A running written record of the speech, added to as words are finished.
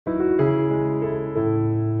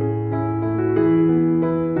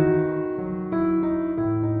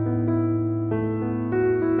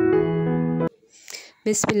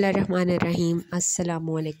बिस्मिल्लाहिर्रहमानिर्रहीम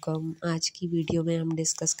अस्सलामुअलैकुम। आज की वीडियो में हम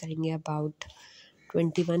डिस्कस करेंगे अबाउट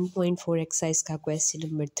 21.4 एक्सरसाइज का क्वेश्चन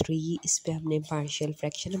नंबर 3। इस पे हमने पार्शियल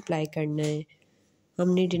फ्रैक्शन अप्लाई करना है।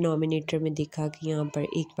 हमने डिनोमिनेटर में देखा कि यहाँ पर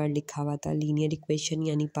एक बार लिखा हुआ था लीनियर इक्वेशन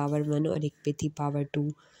यानी पावर 1 और एक पे थी पावर 2।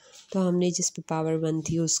 तो हमने जिस पे पावर 1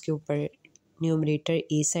 थी उसके ऊपर न्यूमरेटर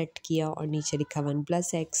ए सेट किया और नीचे लिखा 1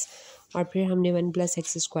 + x, और फिर हमने 1 +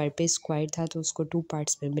 x स्क्वायर पे स्क्वायर था तो उसको 2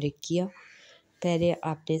 पार्ट्स में ब्रेक किया। पहले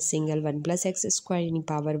आपने सिंगल 1 + x स्क्वायर यानी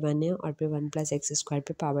पावर 1 है और फिर 1 + x स्क्वायर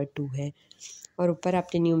पे पावर 2 है, और ऊपर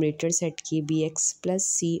आपने न्यूमरेटर सेट किए bx +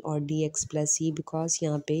 c और dx + c, बिकॉज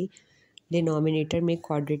यहाँ पे डिनोमिनेटर में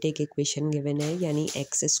क्वाड्रेटिक इक्वेशन गिवन है यानी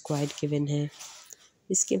x स्क्वायर गिवन है।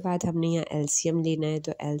 इसके बाद हमने यहाँ एलसीएम लेना है,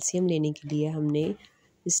 तो एलसीएम लेने के लिए हमने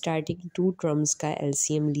स्टार्टिंग 2 टर्म्स का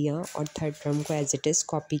एलसीएम लिया और थर्ड टर्म को एज इट इज़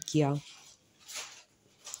कॉपी किया।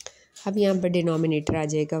 अब यहाँ पर डिनोमिनेटर आ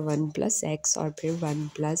जाएगा 1 + x और फिर 1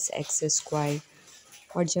 + x स्क्वायर,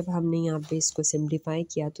 और जब हमने यहाँ पे इसको सिम्प्लीफाई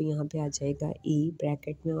किया तो यहाँ पे आ जाएगा e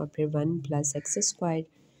ब्रैकेट में और फिर 1 + x स्क्वायर,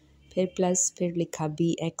 फिर प्लस, फिर लिखा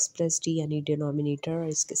bx + d यानी डिनोमिनेटर, और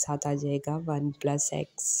इसके साथ आ जाएगा 1 +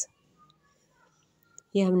 x।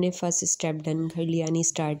 ये हमने फर्स्ट स्टेप डन कर लिया, यानी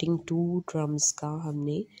स्टार्टिंग 2 टर्म्स का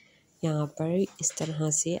हमने यहाँ पर इस तरह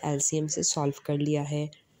से एलसीएम से सॉल्व कर लिया है।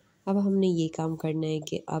 अब हमने ये काम करना है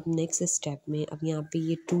कि अब नेक्स्ट स्टेप में, अब यहाँ पे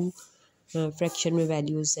ये 2 फ्रैक्शन में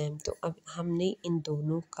वैल्यूज़ हैं, तो अब हमने इन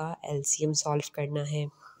दोनों का एलसीएम सॉल्व करना है।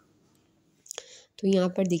 तो यहाँ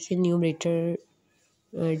पर देखिए न्यूमरेटर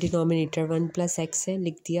डिनोमिनेटर 1 + x है,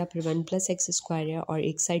 लिख दिया, फिर 1 + x स्क्वायर है और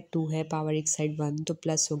एक साइड 2 है, पावर एक साइड 1, तो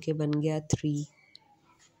प्लस हो के बन गया 3,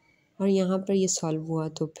 और यहाँ पर ये सॉल्व हुआ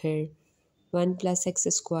तो फिर 1 + x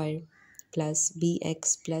square plus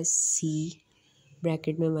bx + c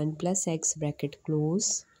bracket में 1 + x ब्रैकेट क्लोज,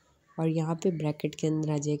 और यहाँ पे ब्रैकेट के अंदर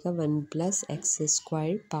आ जाएगा 1 + x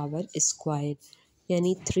स्क्वायर पावर स्क्वायर,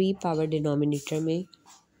 यानी 3 पावर डिनोमिनेटर में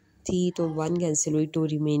थी तो 1 कैंसिल हुई, 2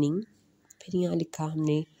 रिमेनिंग। फिर यहाँ लिखा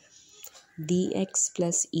हमने dx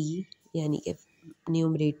 + e यानी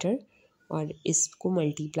न्यूमरेटर, और इसको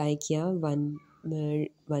मल्टीप्लाई किया 1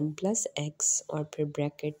 + x और फिर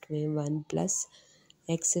ब्रैकेट में 1 +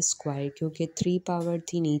 x स्क्वायर, क्योंकि 3 पावर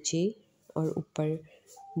थी नीचे और ऊपर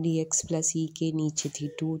dx + e के नीचे थी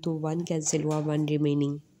 2, तो 1 कैंसिल हुआ, 1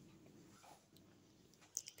 रिमेनिंग।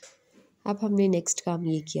 अब हमने नेक्स्ट काम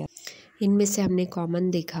ये किया, इनमें से हमने कॉमन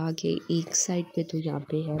देखा कि एक साइड पे तो यहाँ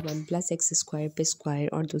पे है 1 + x स्क्वायर पे स्क्वायर,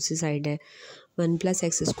 और दूसरी साइड है 1 +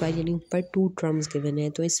 x स्क्वायर, यानी ऊपर 2 टर्म्स गिवन है,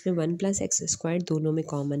 तो इसमें 1 + x स्क्वायर दोनों में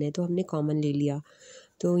कॉमन है, तो हमने कॉमन ले लिया।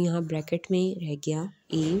 तो यहाँ ब्रैकेट में रह गया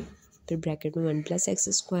a, फिर ब्रैकेट में 1 + x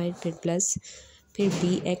स्क्वायर, फिर प्लस, फिर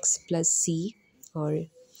bx + c और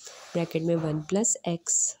ब्रैकेट में 1 +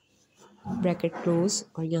 x ब्रैकेट क्लोज,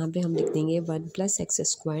 और यहाँ पे हम लिख देंगे 1 + x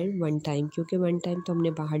स्क्वायर 1 टाइम, क्योंकि 1 टाइम तो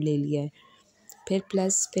हमने बाहर ले लिया है, फिर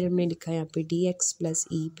प्लस, फिर हमने लिखा है यहाँ पे dx +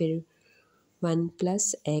 e, फिर 1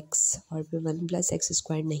 + x और फिर 1 + x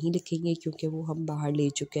स्क्वायर नहीं लिखेंगे क्योंकि वो हम बाहर ले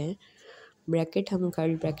चुके हैं। ब्रैकेट हम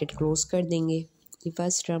कर्ल ब्रैकेट क्लोज कर देंगे, ये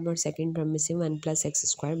फर्स्ट टर्म और सेकंड टर्म में से 1 + x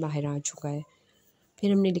स्क्वायर बाहर आ चुका है।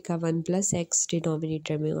 फिर हमने लिखा 1 + x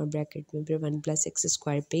डिनोमिनेटर में और ब्रैकेट में फिर 1 + x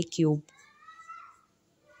स्क्वायर पे क्यूब।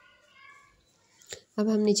 अब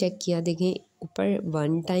हमने चेक किया, देखें ऊपर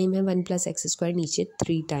 1 टाइम है 1 + x स्क्वायर, नीचे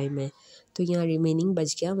 3 टाइम है, तो यहाँ रिमेनिंग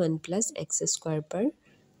बच गया 1 + x स्क्वायर पर,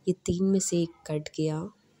 ये 3 में से एक कट गया,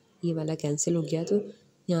 ये वाला कैंसिल हो गया, तो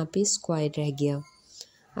यहाँ पे स्क्वायर रह गया।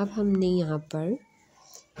 अब हमने यहाँ पर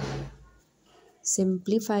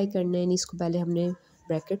सिंप्लीफाई करना है, इसको पहले हमने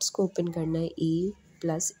ब्रैकेट्स को ओपन करना है, e +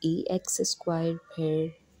 ax स्क्वायर,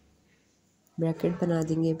 फिर ब्रैकेट बना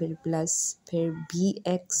देंगे, फिर प्लस, फिर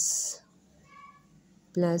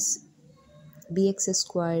bx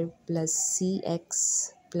square plus cx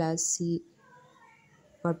plus c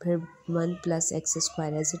और फिर 1 + x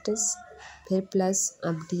square as it is, फिर प्लस,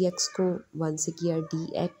 अब dx को 1 से किया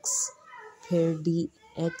dx, फिर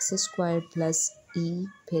dx स्क्वायर प्लस e,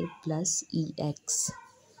 फिर प्लस ex।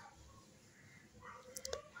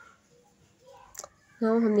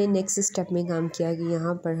 now हमने नेक्स्ट स्टेप में काम किया कि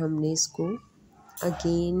यहाँ पर हमने इसको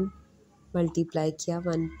अगेन मल्टीप्लाई किया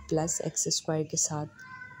 1 + x स्क्वायर के साथ,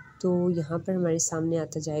 तो यहाँ पर हमारे सामने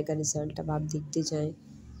आता जाएगा रिज़ल्ट। अब आप देखते जाएं,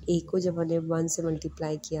 a को जब हमने 1 से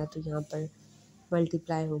मल्टीप्लाई किया तो यहाँ पर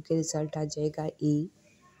मल्टीप्लाई होकर रिज़ल्ट आ जाएगा a,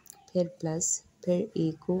 फिर प्लस, फिर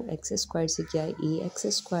a को x स्क्वायर से किया ax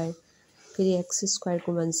स्क्वायर, फिर x स्क्वायर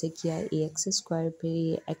को 1 से किया ax स्क्वायर,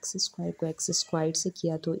 फिर x स्क्वायर को x स्क्वायर से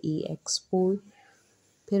किया तो ax4,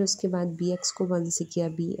 फिर उसके बाद bx को 1 से किया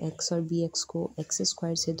bx और bx को x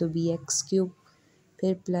स्क्वायर से तो bx क्यूब,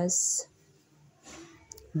 फिर प्लस,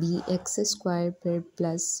 बी एक्स स्क्वायर फिर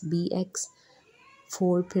प्लस बी एक्स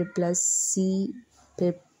 4 फिर प्लस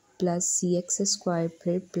सी एक्स स्क्वायर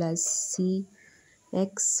फिर प्लस सी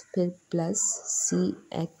एक्स फिर प्लस सी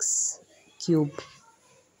एक्स क्यूब,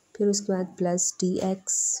 फिर उसके बाद प्लस डी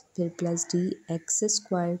एक्स फिर plus D x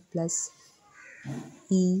square plus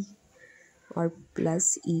ई और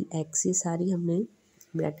प्लस ई एक्स, ये सारी हमने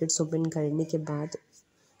ब्रैकेट्स ओपन करने के बाद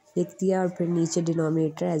लिख दिया और फिर नीचे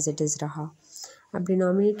डिनोमिनेटर एज इट इज़ रहा। अब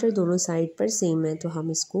डिनोमिनेटर दोनों साइड पर सेम है तो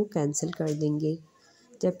हम इसको कैंसिल कर देंगे।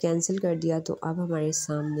 जब कैंसिल कर दिया तो अब हमारे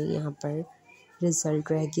सामने यहाँ पर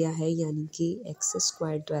रिज़ल्ट रह गया है, यानी कि एक्स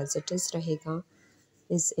स्क्वायर तो एज इट इज़ रहेगा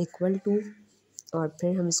इज़ इक्वल टू, और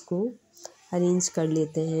फिर हम इसको अरेंज कर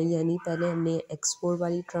लेते हैं। यानी पहले हमने x4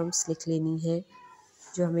 वाली टर्म्स लिख लेनी है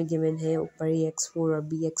जो हमें गिवन है, ऊपर ही x4 और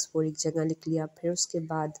बी x4 एक जगह लिख लिया, फिर उसके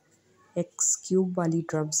बाद एक्स क्यूब वाली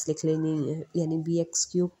टर्म्स लिख लेनी है, यानी बी एक्स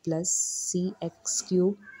क्यूब प्लस सी एक्स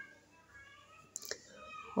क्यूब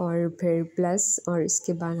और फिर प्लस, और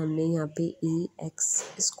इसके बाद हमने यहाँ पे ए एक्स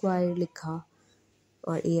स्क्वायर लिखा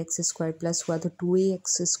और ए एक्स स्क्वायर प्लस हुआ तो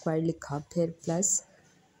 2ax स्क्वायर लिखा, फिर प्लस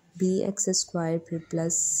बी एक्स स्क्वायर फिर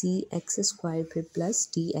प्लस सी एक्स स्क्वायर फिर प्लस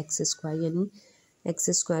डी एक्स स्क्वायर, यानी एक्स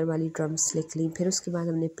स्क्वायर वाली टर्म्स लिख ली। फिर उसके बाद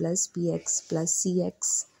हमने प्लस बी एक्स प्लस सी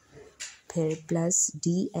एक्स फिर plus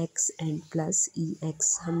D x and plus E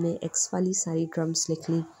x, हमने एक्स वाली सारी टर्म्स लिख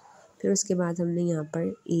ली। फिर उसके बाद हमने यहाँ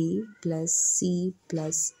पर ए प्लस सी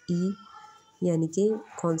प्लस ई यानी कि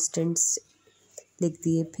कॉन्स्टेंट्स लिख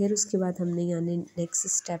दिए। फिर उसके बाद हमने यानी नेक्स्ट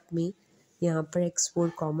स्टेप में यहाँ पर x4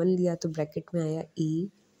 कॉमन लिया तो ब्रैकेट में आया ए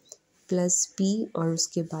प्लस बी, और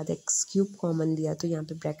उसके बाद एक्स क्यूब कॉमन लिया तो यहाँ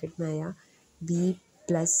पे ब्रैकेट में आया बी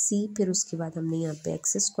प्लस सी। फिर उसके बाद हमने यहाँ पे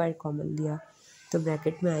एक्स स्क्वायर कॉमन लिया तो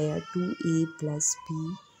ब्रैकेट में आया 2a plus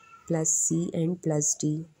B plus C and plus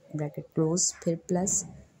D, bracket close. फिर प्लस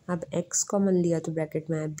अब x कॉमन लिया तो ब्रैकेट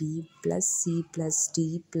में आया B plus C plus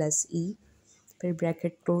D plus ई, फिर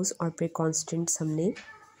ब्रैकेट क्लोज और फिर कॉन्स्टेंट्स हमने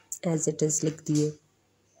एज इट इज़ लिख दिए।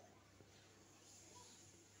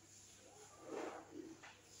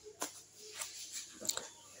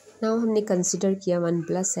 नाउ हमने कंसिडर किया 1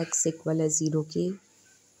 प्लस एक्स इक्वल है 0 के,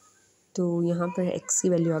 तो यहाँ पर x की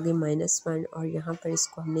वैल्यू आ गई -1 और यहाँ पर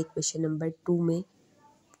इसको हमने इक्वेशन नंबर 2 में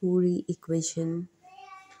पूरी इक्वेशन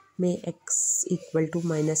में x इक्वल टू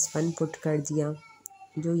 -1 पुट कर दिया,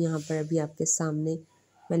 जो यहाँ पर अभी आपके सामने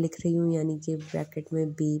मैं लिख रही हूँ, यानी कि ब्रैकेट में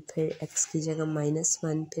b फिर x की जगह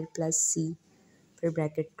 -1 फिर प्लस c फिर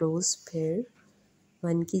ब्रैकेट क्लोज, फिर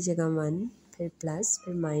 1 की जगह 1 फिर प्लस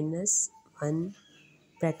फिर -1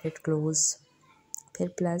 ब्रैकेट क्लोज, फिर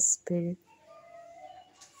प्लस फिर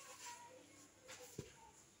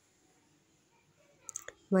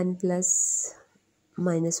 1 प्लस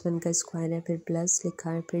 -1 का स्क्वायर है, फिर प्लस लिखा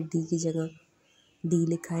है, फिर डी की जगह डी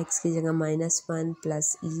लिखा है, एक्स की जगह -1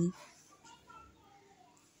 plus E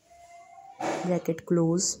bracket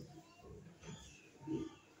close,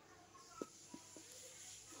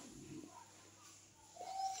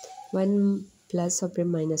 one plus और फिर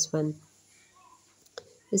 -1।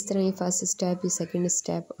 इस तरह ये फर्स्ट स्टेप, ये सेकंड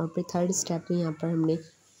स्टेप और फिर थर्ड स्टेप में यहाँ पर हमने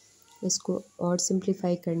इसको और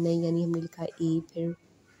सिंप्लीफाई करना है, यानी हमने लिखा ए फिर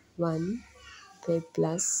 1 फिर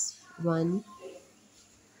प्लस 1,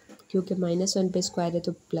 क्योंकि -1 पे स्क्वायर है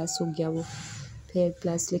तो प्लस हो गया वो, फिर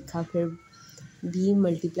प्लस लिखा, फिर b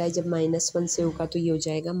मल्टीप्लाई जब -1 से होगा तो ये हो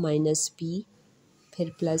जाएगा -b, फिर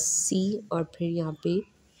प्लस c और फिर यहाँ पे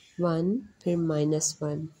 1 फिर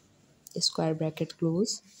 -1 स्क्वायर ब्रैकेट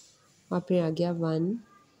क्लोज, और फिर आ गया 1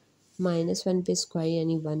 -1 पे स्क्वायर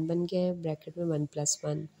यानी 1 बन गया है, ब्रैकेट में 1 प्लस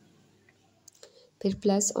 1 फिर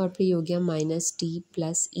प्लस और फिर हो गया -d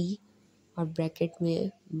प्लस e और ब्रैकेट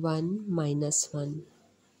में 1 -1।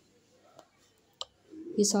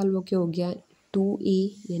 ये सॉल्व होके हो गया 2a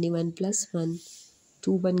यानी 1 प्लस 1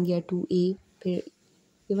 2 बन गया 2a, फिर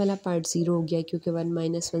ये वाला पार्ट 0 हो गया क्योंकि 1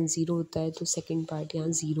 -1 0 होता है तो सेकंड पार्ट यहाँ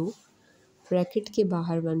 0, ब्रैकेट के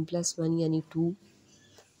बाहर 1 प्लस 1 यानी 2,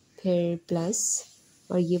 फिर प्लस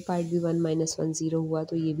और ये पार्ट भी 1 -1 0 हुआ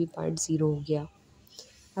तो ये भी पार्ट 0 हो गया।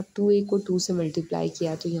 अब 2a को 2 से मल्टीप्लाई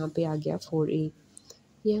किया तो यहाँ पे आ गया 4a,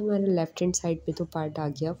 ये हमारे लेफ़्ट हैंड साइड पे तो पार्ट आ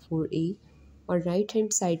गया 4a, और राइट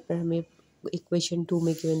हैंड साइड पर हमें इक्वेशन 2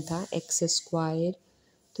 में गिवन था एक्स स्क्वायर,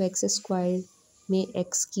 तो एक्स स्क्वायर में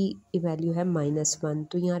x की वैल्यू है -1,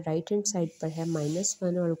 तो यहाँ राइट हैंड साइड पर है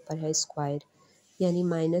 -1 और ऊपर है स्क्वायर, यानी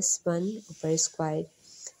 -1 ऊपर स्क्वायर,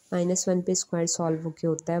 -1 पे स्क्वायर सॉल्व होके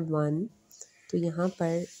होता है 1, तो यहाँ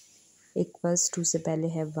पर इक्वल्स 2 से पहले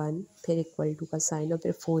है 1 फिर इक्वल टू का साइन और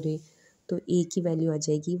फिर 4a, तो a की वैल्यू आ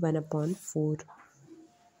जाएगी 1/4।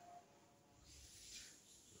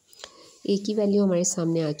 a की वैल्यू हमारे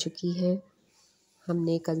सामने आ चुकी है,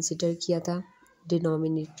 हमने कंसिडर किया था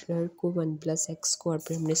डिनोमिनेटर को 1 प्लस एक्स को और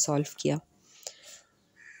फिर हमने सॉल्व किया।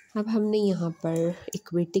 अब हमने यहाँ पर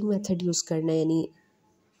इक्वेटिंग मेथड यूज़ करना है, यानी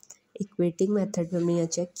इक्वेटिंग मेथड में हमने यहाँ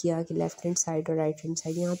चेक किया कि लेफ्ट हैंड साइड और राइट हैंड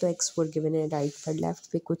साइड, यहाँ तो x4 गिवन है राइट पर,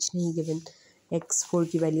 लेफ्ट पे कुछ नहीं गिवन, x4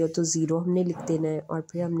 की वैल्यू तो 0 हमने लिख देना है और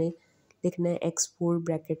फिर हमने लिखना है x4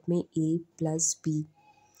 ब्रैकेट में a plus b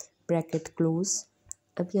bracket close.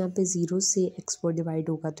 अब यहाँ पे 0 से x4 डिवाइड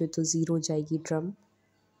होगा तो ये तो 0 हो जाएगी टर्म,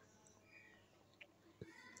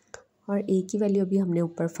 और a की वैल्यू अभी हमने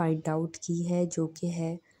ऊपर फाइंड आउट की है जो कि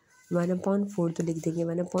है 1/4, तो लिख देंगे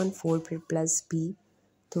 1/4 फिर प्लस b,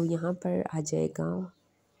 तो यहाँ पर आ जाएगा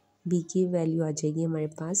b की वैल्यू आ जाएगी हमारे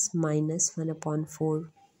पास -1/4।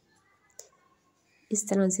 इस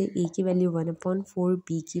तरह से a की वैल्यू 1/4,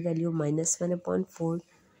 b की वैल्यू -1/4।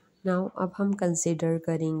 नाउ अब हम कंसिडर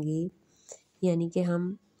करेंगे, यानी कि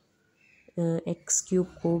हम x³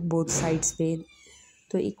 को बोथ साइड्स पे,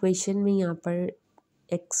 तो इक्वेशन में यहाँ पर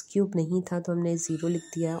x³ नहीं था तो हमने 0 लिख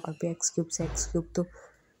दिया और फिर x³ से x³ तो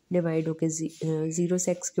डिवाइड होके 0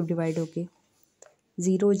 से x³ डिवाइड होके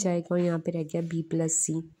 0 हो जाएगा और यहाँ पे रह गया b प्लस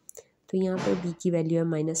c। तो यहाँ पर b की वैल्यू है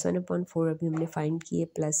 -1/4, अभी हमने फाइंड की है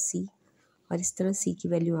प्लस c, और इस तरह c की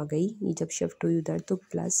वैल्यू आ गई, ये जब शिफ्ट हुई उधर तो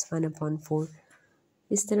 +1/4।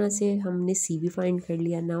 इस तरह से हमने c भी फाइंड कर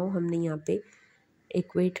लिया। नाउ हमने यहाँ पे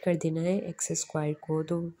इक्वेट कर देना है x² को,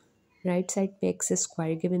 तो राइट साइड पे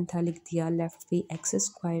x² गिवन था लिख दिया, लेफ्ट पे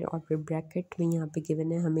x² और फिर ब्रैकेट में यहाँ पे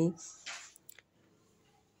गिवन है हमें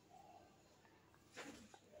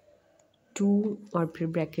 2 और फिर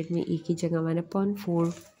ब्रैकेट में a की जगह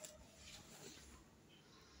 1/4,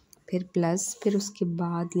 फिर प्लस, फिर उसके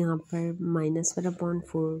बाद यहाँ पर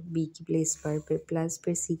 -1/4 b की प्लेस पर, फिर प्लस,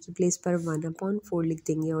 फिर c की प्लेस पर 1/4 लिख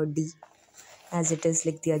देंगे और d एज इट इज़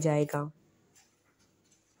लिख दिया जाएगा।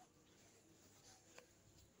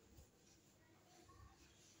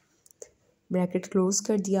 ब्रैकेट क्लोज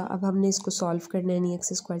कर दिया। अब हमने इसको सॉल्व करना है, नहीं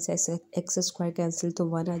x² से x² कैंसिल तो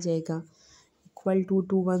 1 आ जाएगा, इक्वल टू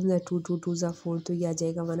 2 1 ज़ा 2 2 2 ज़ा 4, तो ये आ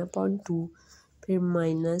जाएगा 1/2, फिर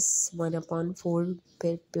 -1/4,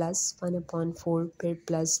 फिर +1/4, फिर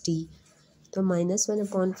प्लस d, तो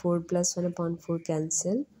 -1/4 plus 1/4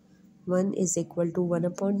 cancel, 1 is equal to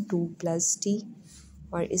 1/2 plus d,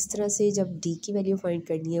 और इस तरह से जब d की वैल्यू फाइंड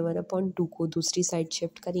करनी है 1/2 को दूसरी साइड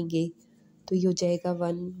शिफ्ट करेंगे तो ये हो जाएगा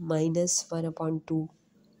 1 -1/2।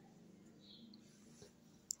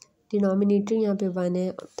 डिनोमिनेटर यहाँ पे 1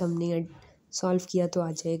 है तो हमने सॉल्व किया तो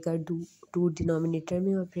आ जाएगा 2 डिनोमिनेटर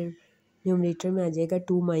में और फिर न्यूमरेटर में आ जाएगा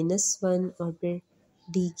 2 -1 और फिर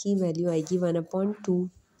d की वैल्यू आएगी 1/2।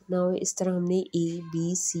 नाउ इस तरह हमने a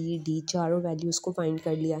b c d चारों वैल्यूज़ को फाइंड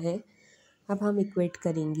कर लिया है। अब हम इक्वेट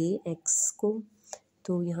करेंगे x को,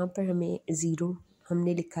 तो यहाँ पर हमें 0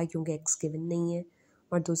 हमने लिखा क्योंकि x गिवन नहीं है,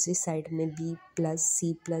 और दूसरी साइड में b plus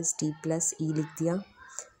c plus d plus e लिख दिया,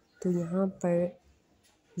 तो यहाँ पर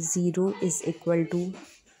 0 इज़ इक्वल टू,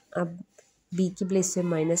 अब b की प्लेस पे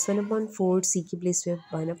 -1/4, c की प्लेस पे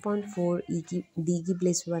 1/4, d की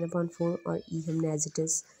प्लेस पे 1/4 और e हमने एज इट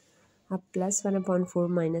इज़। अब +1/4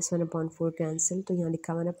 -1/4 कैंसिल, तो यहाँ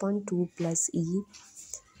लिखा 1/2 प्लस e,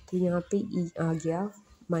 तो यहाँ पे e आ गया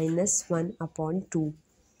 -1/2।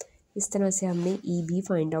 इस तरह से हमने e भी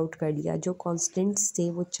फाइंड आउट कर लिया। जो कॉन्स्टेंट्स थे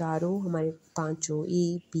वो चारों हमारे पांचों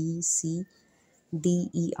a b c d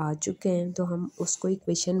e आ चुके हैं, तो हम उसको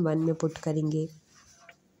इक्वेशन 1 में पुट करेंगे।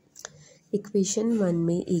 इक्वेशन 1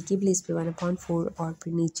 में a की प्लेस पे 1/4 और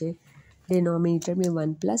फिर नीचे डिनोमिनेटर में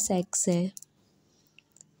 1 प्लस x है,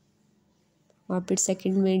 और फिर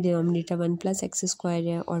सेकंड में डिनोमिनेटर 1 प्लस x²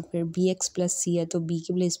 है और फिर bx प्लस c है, तो b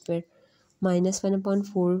की प्लेस पर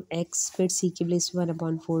 -1/4 x, फिर c की प्लेस पे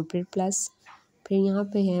 1/4, फिर प्लस, फिर यहाँ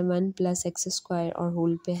पे है 1 प्लस x² और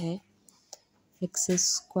होल पे है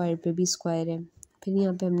x² पे भी स्क्वायर है, फिर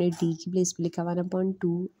यहाँ पे हमने d की प्लेस पे लिखा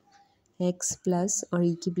 1/2 x प्लस और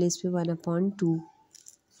e की प्लेस पे 1/2।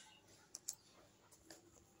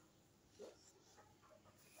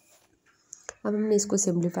 अब हमने इसको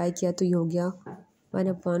सिंप्लीफाई किया तो ये हो गया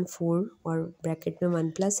 1/4 और ब्रैकेट में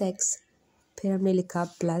 1 प्लस x, फिर हमने लिखा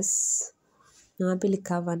प्लस, यहाँ पे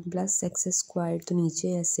लिखा 1 प्लस x², तो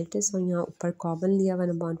नीचे एसिटिस और यहाँ ऊपर कॉमन लिया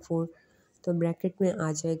 1/4, तो ब्रैकेट में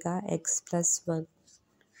आ जाएगा x प्लस 1।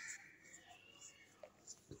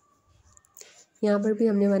 यहाँ पर भी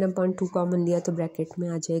हमने 1/2 कॉमन लिया तो ब्रैकेट में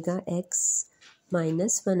आ जाएगा x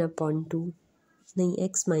माइनस 1/2, नहीं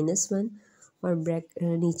x -1 और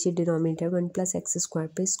नीचे डिनोमिनेटर 1 प्लस x²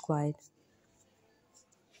 पे स्क्वायर।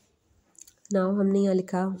 नाउ हमने यहाँ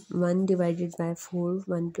लिखा 1 divided by 4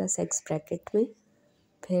 1 plus x bracket में,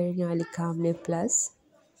 फिर यहाँ लिखा हमने प्लस,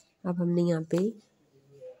 अब हमने यहाँ पे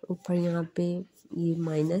ऊपर यहाँ पे ये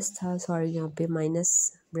माइनस था, सॉरी यहाँ पे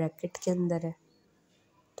माइनस ब्रैकेट के अंदर है,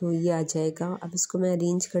 तो ये आ जाएगा। अब इसको मैं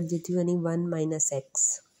अरेंज कर देती हूँ, यानी 1 माइनस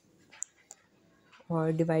एक्स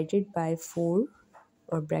और डिवाइडेड बाय 4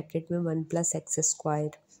 और ब्रैकेट में 1 प्लस एक्स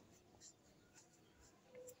स्क्वायर,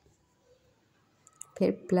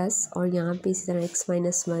 फिर प्लस और यहाँ पे इसी तरह x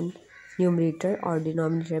माइनस 1 न्यूमरेटर और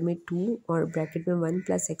डिनोमिनेटर में 2 और ब्रैकेट में 1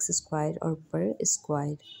 प्लस एक्स स्क्वायर और ऊपर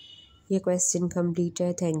स्क्वायर। ये क्वेश्चन कंप्लीट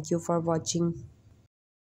है। Thank you for watching.